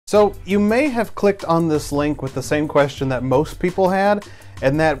So you may have clicked on this link with the same question that most people had,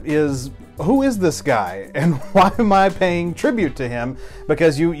 and that is, who is this guy and why am I paying tribute to him?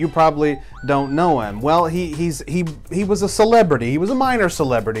 Because you probably don't know him. Well, he was a celebrity. He was a minor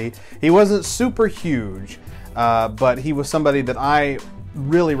celebrity. He wasn't super huge, but he was somebody that I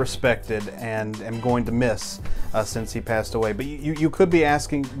really respected and am going to miss since he passed away. But you could be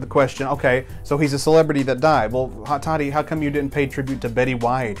asking the question, okay, so he's a celebrity that died. Well, Hot Toddy, how come you didn't pay tribute to Betty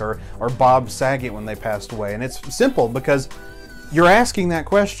White or Bob Saget when they passed away? And it's simple, because you're asking that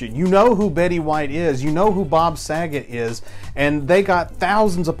question. You know who Betty White is, you know who Bob Saget is, and they got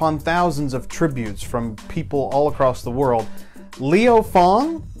thousands upon thousands of tributes from people all across the world. Leo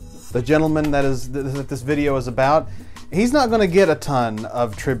Fong, the gentleman that this video is about, he's not going to get a ton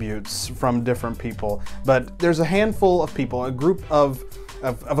of tributes from different people, but there's a handful of people, a group of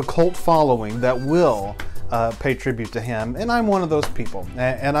a cult following that will pay tribute to him, and I'm one of those people.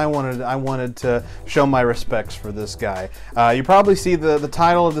 And I wanted to show my respects for this guy. You probably see the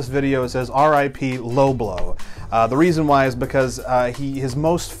title of this video. It says R.I.P Low Blow. The reason why is because his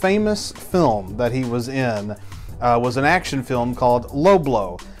most famous film that he was in was an action film called Low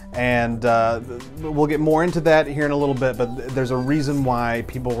Blow. And we'll get more into that here in a little bit, but there's a reason why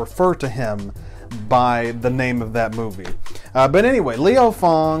people refer to him by the name of that movie. But anyway, Leo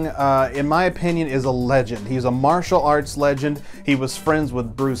Fong, in my opinion, is a legend. He's a martial arts legend. He was friends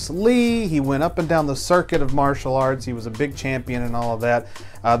with Bruce Lee. He went up and down the circuit of martial arts. He was a big champion and all of that.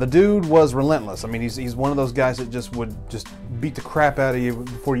 The dude was relentless. I mean, he's one of those guys that would beat the crap out of you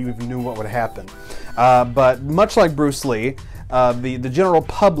before you even knew what would happen. But much like Bruce Lee, the general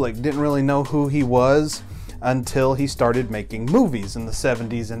public didn't really know who he was until he started making movies in the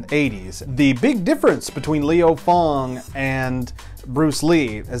 70s and 80s. The big difference between Leo Fong and Bruce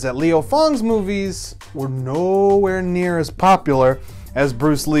Lee is that Leo Fong's movies were nowhere near as popular as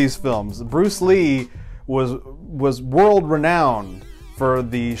Bruce Lee's films. Bruce Lee was world renowned for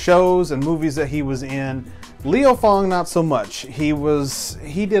the shows and movies that he was in. Leo Fong, not so much. He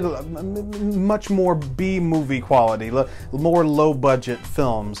did much more B-movie quality, more low-budget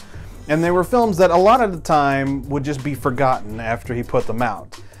films. And they were films that a lot of the time would just be forgotten after he put them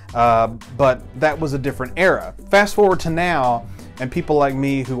out. But that was a different era. Fast forward to now, and people like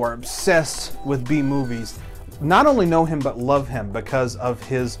me who are obsessed with B-movies not only know him but love him because of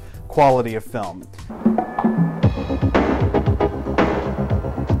his quality of film.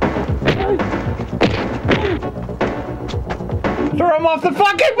 Throw him off the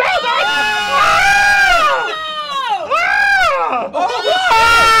fucking building!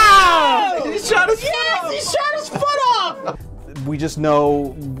 He shot his foot off! He shot his foot off! We just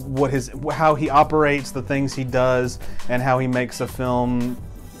know how he operates, the things he does, and how he makes a film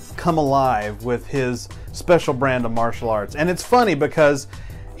come alive with his special brand of martial arts. And it's funny because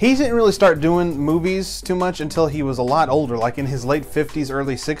he didn't really start doing movies too much until he was a lot older, like in his late 50s,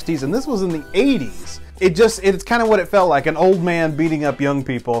 early 60s, and this was in the 80s. It's kind of what it felt like, an old man beating up young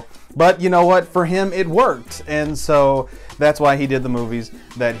people. But you know what? For him, it worked. And so that's why he did the movies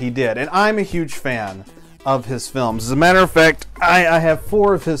that he did. And I'm a huge fan of his films. As a matter of fact, I have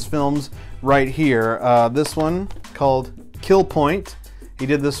 4 of his films right here. This one called Kill Point. He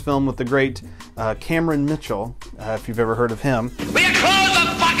did this film with the great Cameron Mitchell, if you've ever heard of him. Will you close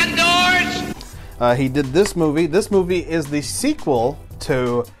the fucking doors? He did this movie. This movie is the sequel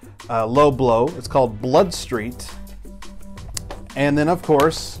to Low Blow. It's called Blood Street. And then, of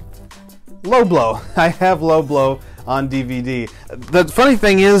course, Low Blow. I have Low Blow on DVD. The funny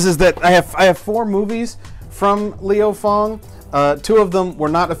thing is that I have 4 movies from Leo Fong. 2 of them were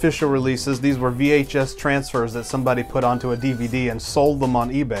not official releases. These were VHS transfers that somebody put onto a DVD and sold them on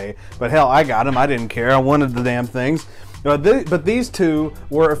eBay. But hell, I got them. I didn't care. I wanted the damn things. But these 2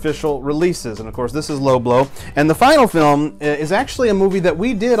 were official releases, and of course this is Low Blow. And the final film is actually a movie that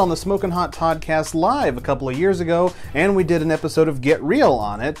we did on the Smokin' Hot Toddcast live a couple of years ago, and we did an episode of Get Real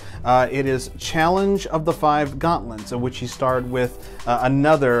on it. It is Challenge of the 5 Gauntlets, in which he starred with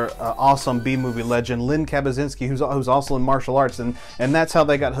another awesome B-movie legend, Lynn Kabazinski, who's also in martial arts, and that's how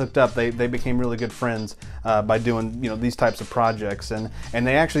they got hooked up. They became really good friends by doing these types of projects, and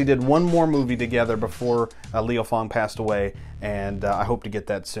they actually did one more movie together before Leo Fong passed away. And I hope to get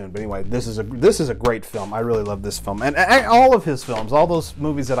that soon. But anyway, this is a great film. I really love this film, and all of his films, all those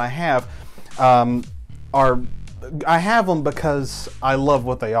movies that I have, I have them because I love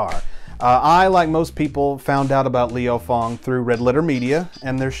what they are. I, like most people, found out about Leo Fong through Red Letter Media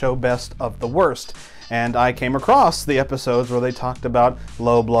and their show Best of the Worst. And I came across the episodes where they talked about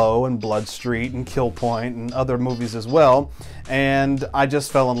Low Blow and Blood Street and Kill Point and other movies as well. And I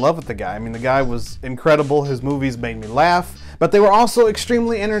just fell in love with the guy. I mean, the guy was incredible. His movies made me laugh, But they were also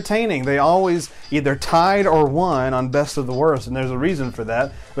extremely entertaining. They always either tied or won on Best of the Worst, and there's a reason for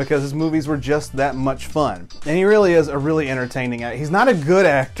that, because his movies were just that much fun. And he really is a really entertaining actor. He's not a good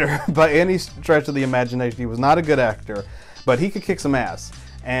actor by any stretch of the imagination. He was not a good actor, but he could kick some ass.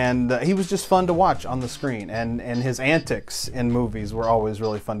 And he was just fun to watch on the screen, and his antics in movies were always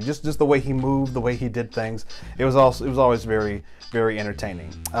really fun. Just the way he moved, the way he did things, it was always very, very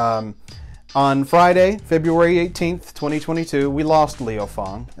entertaining. On Friday, February 18th, 2022, we lost Leo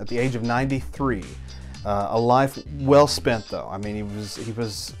Fong at the age of 93. A life well spent, though. I mean, he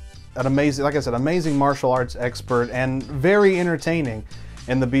was an amazing, like I said, amazing martial arts expert and very entertaining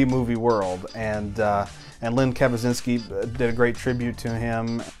in the B-movie world. And Lynn Kabasinski did a great tribute to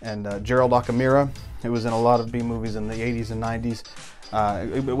him, and Gerald Okamura, who was in a lot of B-movies in the 80s and 90s.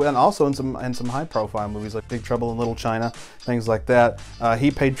 And also in some high-profile movies like Big Trouble in Little China, things like that.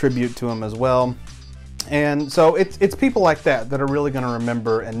 He paid tribute to him as well, and so it's people like that are really going to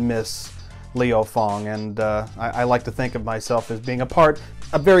remember and miss Leo Fong. And I like to think of myself as being a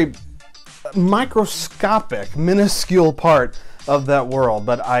very microscopic, minuscule part of that world.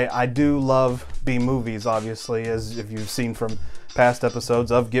 But I do love B-movies, obviously, as if you've seen from past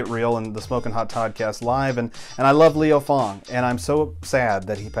episodes of Get Real and the Smokin' Hot Toddcast Live, and I love Leo Fong, and I'm so sad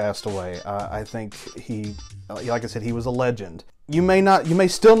that he passed away. I think he, like I said, he was a legend. You may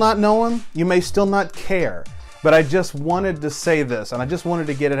still not know him, you may still not care, but I just wanted to say this, and I just wanted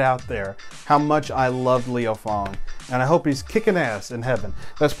to get it out there, how much I loved Leo Fong, and I hope he's kicking ass in heaven.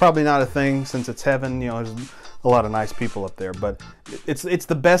 That's probably not a thing, since it's heaven, you know, there's a lot of nice people up there, but it's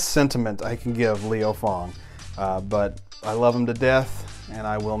the best sentiment I can give Leo Fong. But I love him to death, and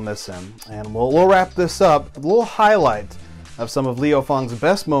I will miss him. And we'll wrap this up with a little highlight of some of Leo Fong's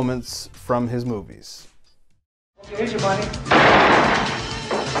best moments from his movies. Here's your money.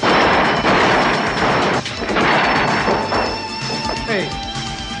 Hey,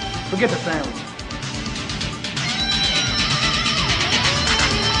 forget the sandwich.